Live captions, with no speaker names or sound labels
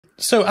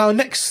So our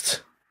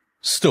next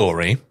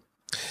story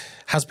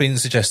has been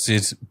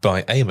suggested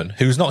by Eamon,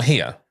 who's not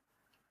here.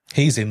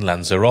 He's in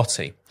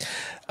Lanzarote.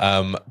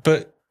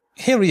 But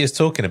here he is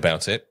talking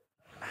about it.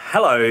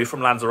 Hello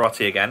from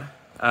Lanzarote again.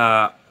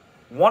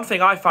 One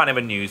thing I found in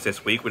the news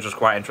this week, which was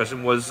quite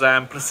interesting, was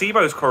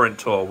Placebo's current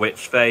tour,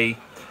 which they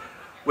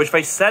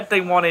said they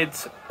wanted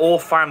all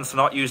fans to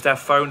not use their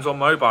phones or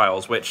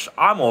mobiles, which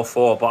I'm all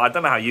for, but I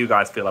don't know how you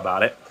guys feel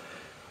about it.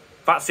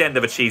 That's the end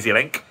of a cheesy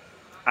link,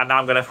 and now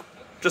I'm going to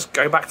just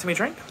go back to me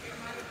drink.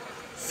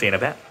 See you in a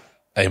bit.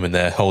 Eamon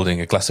there holding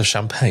a glass of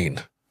champagne.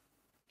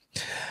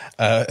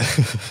 What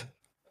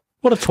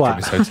a twat. From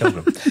his hotel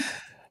room.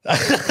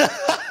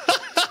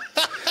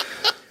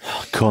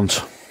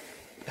 Cunt.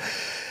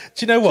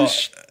 Do you know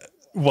what?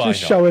 Why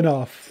Just not? showing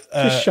off.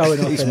 Just showing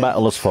off. He's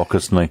metal as fuck,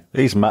 isn't he?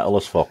 He's metal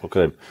as fuck. Look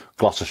at him.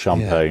 Glass of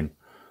champagne.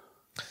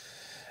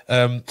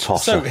 Tosser.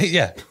 So,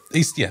 yeah.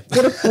 He's, yeah.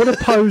 What a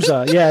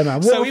poser. Yeah,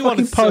 man. What a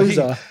fucking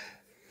poser.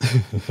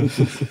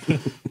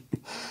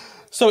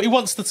 So he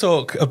wants to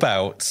talk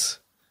about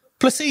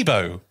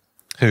Placebo,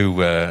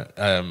 who, Rich,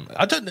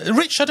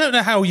 I don't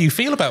know how you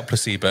feel about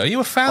Placebo. Are you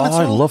a fan at all?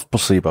 I love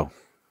Placebo.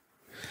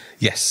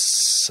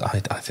 Yes, I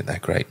think they're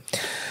great.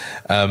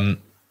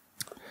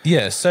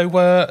 Yeah, so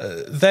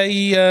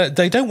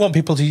they don't want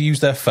people to use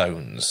their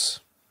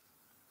phones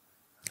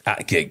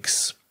at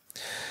gigs,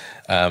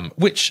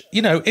 which,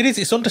 you know,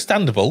 it's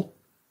understandable.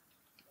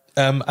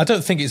 I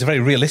don't think it's very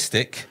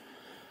realistic.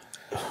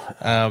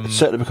 It's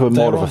certainly becoming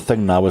more of a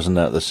thing now, isn't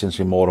it? There seems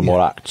to be more and more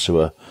acts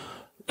who are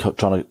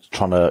trying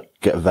to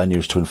get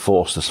venues to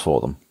enforce this for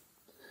them.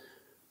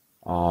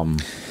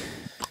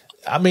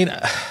 I mean,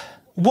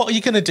 what are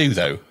you going to do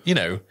though? You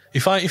know,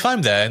 if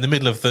I'm there in the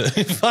middle of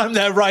if I'm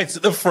there right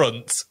at the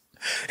front,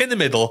 in the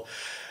middle,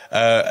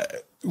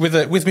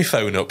 with my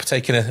phone up,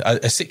 taking a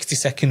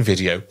 60-second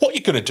video, what are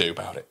you going to do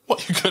about it?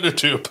 What are you going to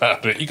do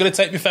about it? You're going to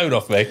take my phone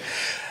off me,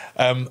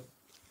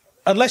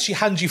 unless you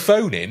hand your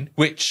phone in,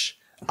 which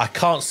I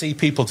can't see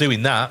people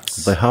doing that.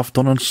 They have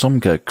done on some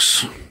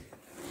gigs.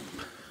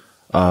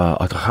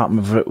 I can't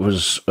remember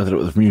whether it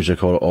was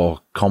music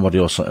or comedy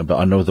or something, but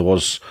I know there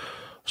was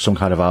some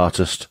kind of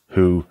artist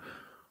who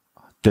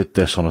did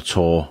this on a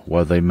tour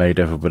where they made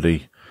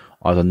everybody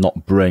either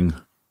not bring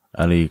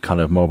any kind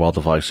of mobile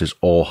devices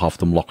or have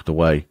them locked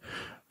away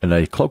in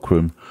a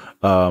cloakroom.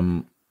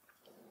 And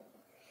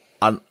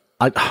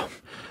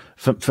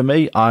for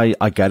me,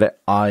 I get it.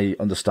 I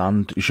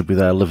understand you should be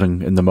there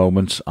living in the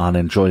moment and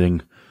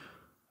enjoying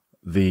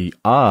the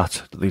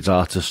art that these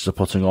artists are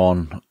putting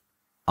on.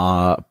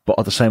 But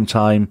at the same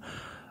time,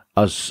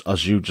 as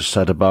you just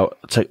said about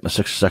taking a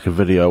 60-second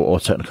video or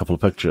taking a couple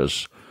of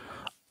pictures,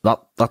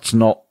 that's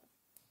not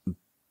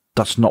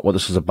what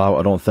this is about.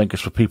 I don't think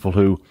it's for people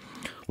who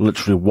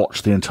literally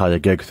watch the entire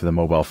gig through their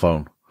mobile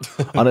phone.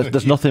 And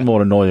there's nothing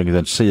more annoying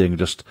than seeing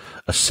just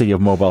a sea of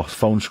mobile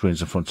phone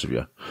screens in front of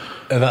you.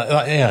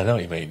 Yeah, I know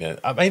what you mean.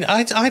 I mean,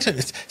 I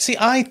don't see.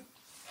 I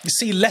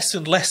see less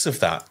and less of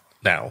that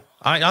now.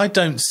 I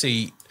don't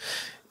see.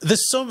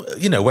 There's some,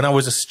 you know, when I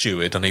was a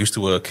steward and I used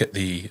to work at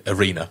the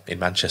arena in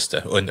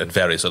Manchester and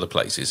various other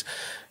places,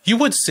 you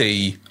would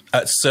see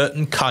at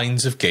certain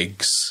kinds of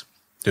gigs,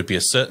 there'd be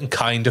a certain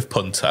kind of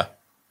punter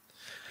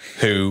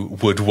who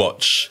would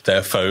watch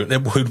their phone,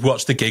 would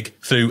watch the gig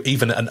through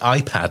even an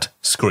iPad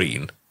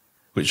screen,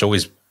 which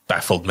always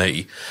baffled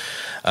me.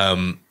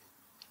 And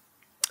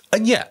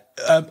yeah,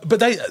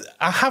 but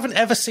I haven't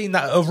ever seen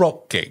that at a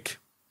rock gig,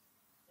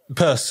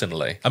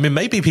 personally. I mean,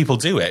 maybe people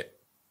do it,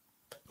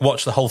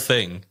 watch the whole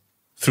thing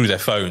through their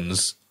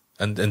phones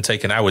and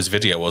take an hour's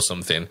video or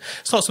something.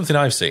 It's not something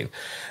I've seen.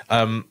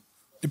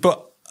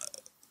 But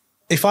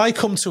if I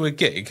come to a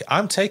gig,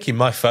 I'm taking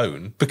my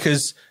phone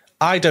because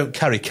I don't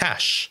carry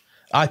cash.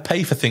 I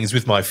pay for things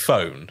with my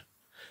phone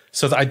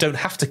so that I don't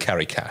have to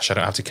carry cash. I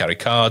don't have to carry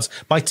cards.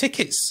 My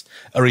tickets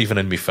are even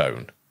in my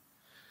phone.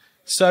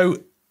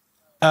 So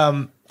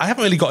I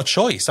haven't really got a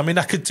choice. I mean,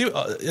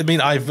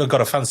 I've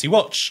got a fancy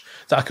watch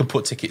that I can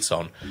put tickets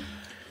on.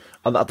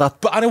 And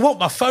but I don't want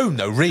my phone,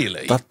 though,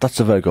 really.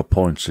 That's a very good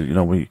point. So, you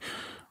know, we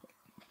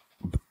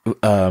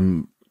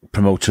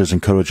promoters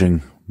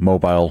encouraging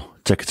mobile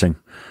ticketing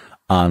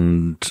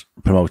and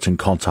promoting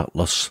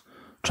contactless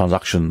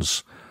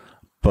transactions,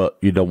 but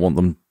you don't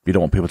want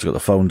people to get their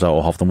phones out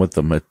or have them with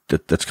them.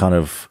 It's kind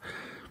of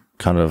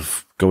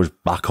goes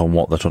back on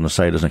what they're trying to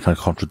say, doesn't it? Kind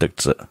of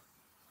contradicts it.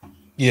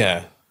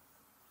 Yeah.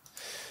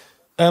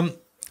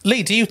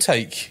 Lee, do you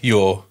take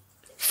your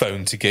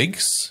phone to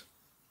gigs?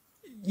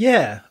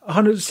 Yeah,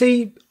 100.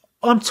 See,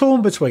 I'm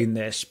torn between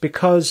this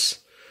because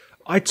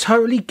I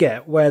totally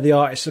get where the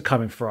artists are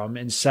coming from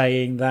in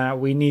saying that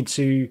we need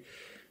to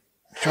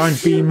try and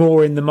be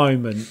more in the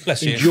moment,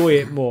 enjoy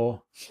it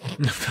more.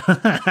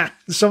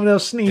 Someone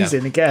else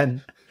sneezing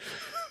again.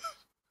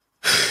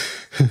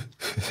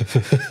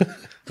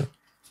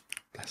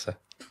 Bless her.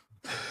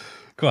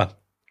 Go on.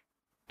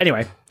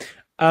 Anyway,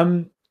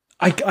 I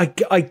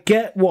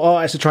get what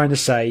artists are trying to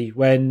say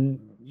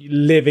when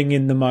living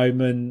in the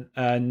moment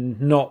and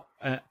not,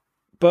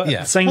 but at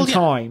the same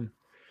time,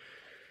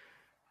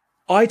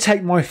 I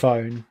take my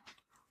phone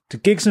to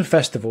gigs and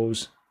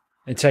festivals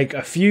and take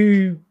a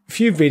few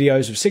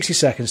videos of 60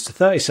 seconds to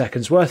 30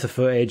 seconds worth of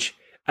footage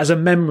as a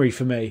memory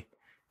for me.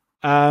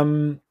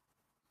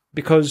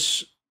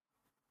 Because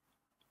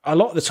a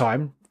lot of the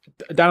time,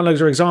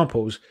 downloads are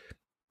examples,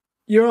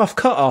 you're off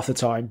cut half the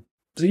time.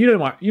 So you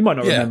might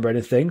not remember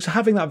anything. So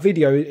having that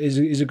video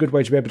is a good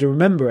way to be able to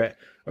remember it,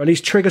 or at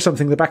least trigger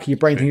something in the back of your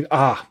brain thinking,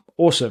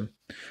 awesome.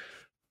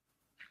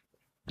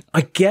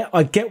 I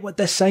get what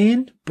they're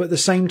saying, but at the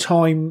same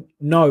time,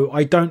 no,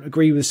 I don't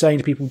agree with saying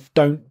to people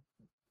don't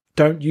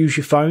use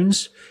your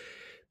phones,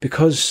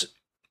 because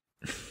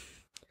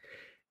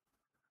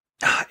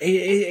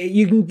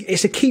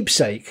it's a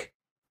keepsake,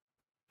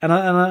 and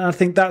I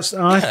think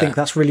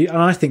that's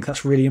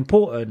really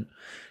important,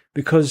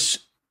 because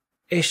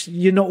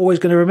you're not always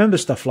going to remember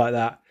stuff like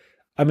that.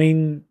 I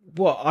mean,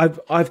 what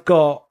I've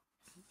got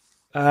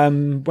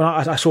when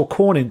I saw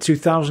Korn in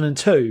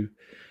 2002,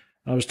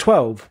 I was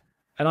 12.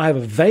 And I have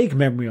a vague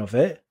memory of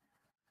it,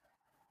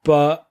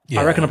 but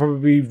I reckon I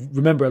probably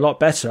remember it a lot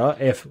better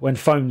when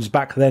phones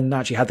back then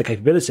actually had the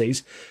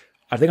capabilities.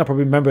 I think I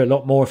probably remember it a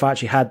lot more if I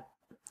actually had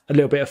a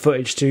little bit of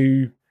footage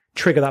to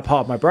trigger that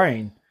part of my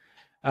brain.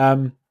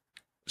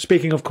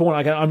 Speaking of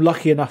Korn, I'm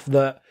lucky enough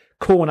that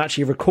Korn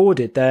actually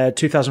recorded their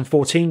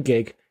 2014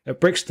 gig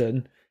at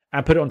Brixton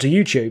and put it onto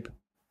YouTube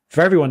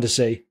for everyone to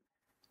see.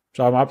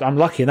 So I'm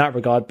lucky in that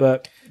regard.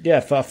 But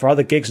yeah, for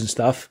other gigs and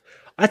stuff,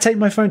 I take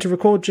my phone to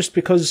record just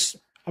because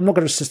I'm not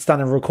going to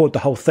stand and record the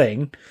whole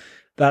thing.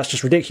 That's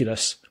just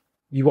ridiculous.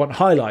 You want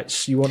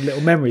highlights. You want little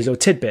memories or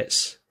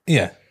tidbits.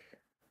 Yeah.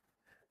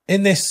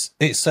 In this,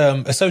 it's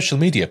a social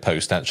media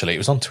post, actually. It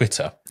was on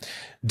Twitter.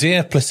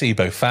 Dear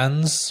Placebo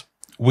fans,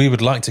 we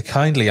would like to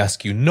kindly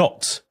ask you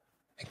not,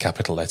 in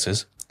capital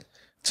letters,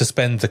 to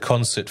spend the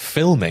concert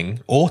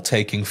filming or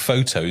taking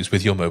photos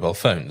with your mobile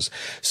phones.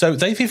 So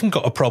they've even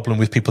got a problem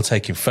with people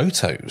taking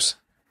photos,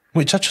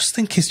 which I just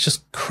think is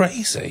just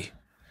crazy.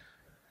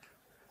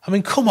 I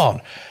mean, come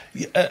on.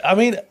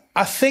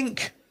 I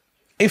think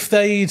if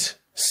they'd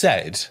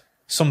said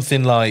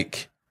something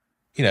like,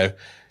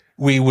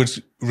 we would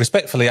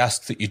respectfully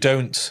ask that you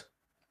don't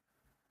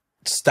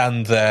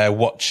stand there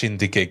watching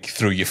the gig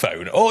through your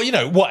phone, or,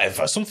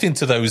 whatever, something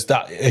to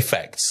that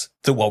effects,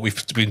 to what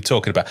we've been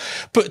talking about.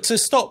 But to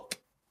stop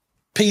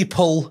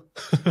people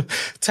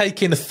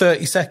taking a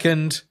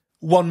 30-second,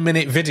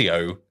 1-minute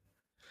video,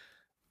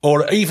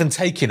 or even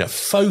taking a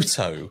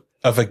photo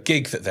of a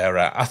gig that they're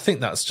at, I think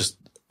that's just...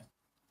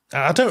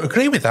 I don't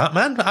agree with that,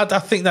 man. I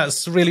think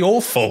that's really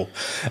awful,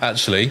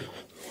 actually.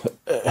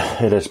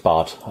 It is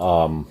bad.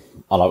 And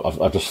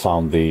I've just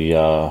found the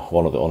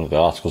one of the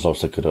articles I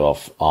was thinking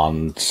of,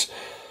 and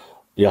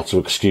you have to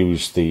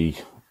excuse the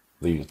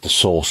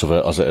source of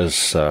it, as it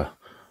is the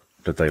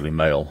Daily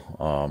Mail.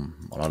 I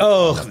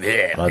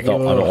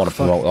don't want to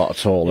promote that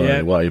at all in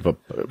any way, but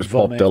it was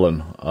Bob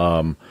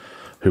Dylan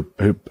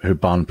who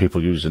banned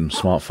people using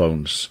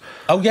smartphones.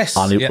 Oh, yes.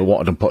 And he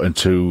wanted them put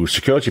into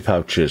security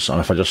pouches. And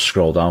if I just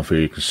scroll down for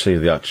you, you can see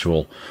the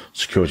actual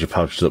security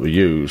pouches that were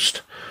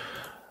used.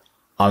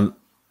 And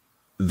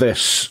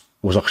this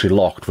was actually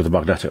locked with a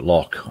magnetic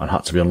lock and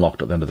had to be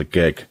unlocked at the end of the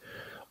gig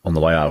on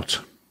the way out.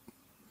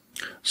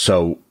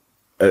 So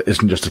it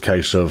isn't just a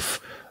case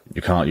of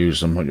you can't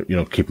use them,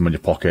 keep them in your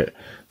pocket.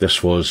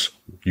 This was,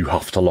 you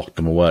have to lock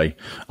them away.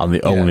 And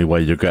the only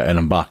way you're getting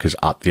them back is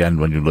at the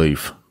end when you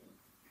leave.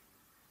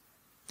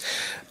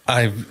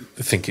 I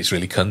think it's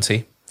really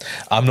cunty.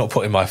 I'm not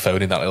putting my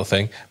phone in that little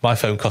thing. My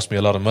phone cost me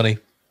a lot of money,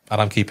 and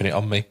I'm keeping it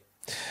on me.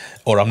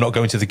 Or I'm not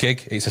going to the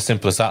gig. It's as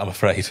simple as that, I'm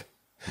afraid.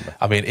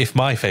 I mean, if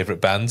my favourite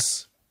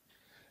bands,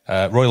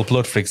 Royal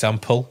Blood, for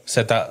example,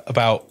 said that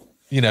about,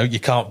 you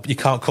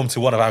can't come to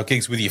one of our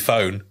gigs with your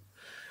phone,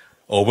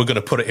 or we're going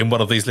to put it in one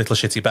of these little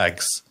shitty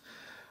bags,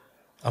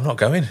 I'm not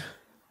going.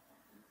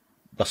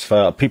 That's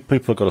fair. People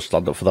have got to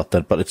stand up for that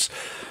then, but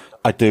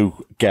I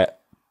do get...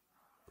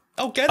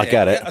 Oh, get it. I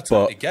get it. I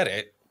totally get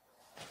it.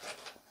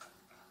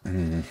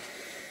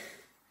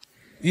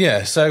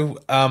 Yeah, so,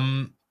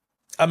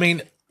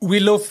 we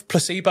love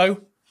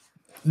Placebo.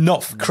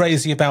 Not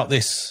crazy about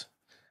this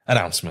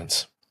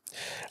announcement.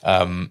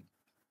 But,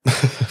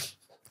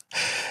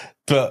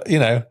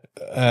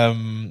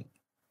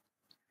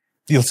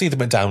 you'll see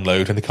them at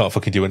download and they can't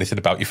fucking do anything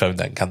about your phone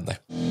then, can they?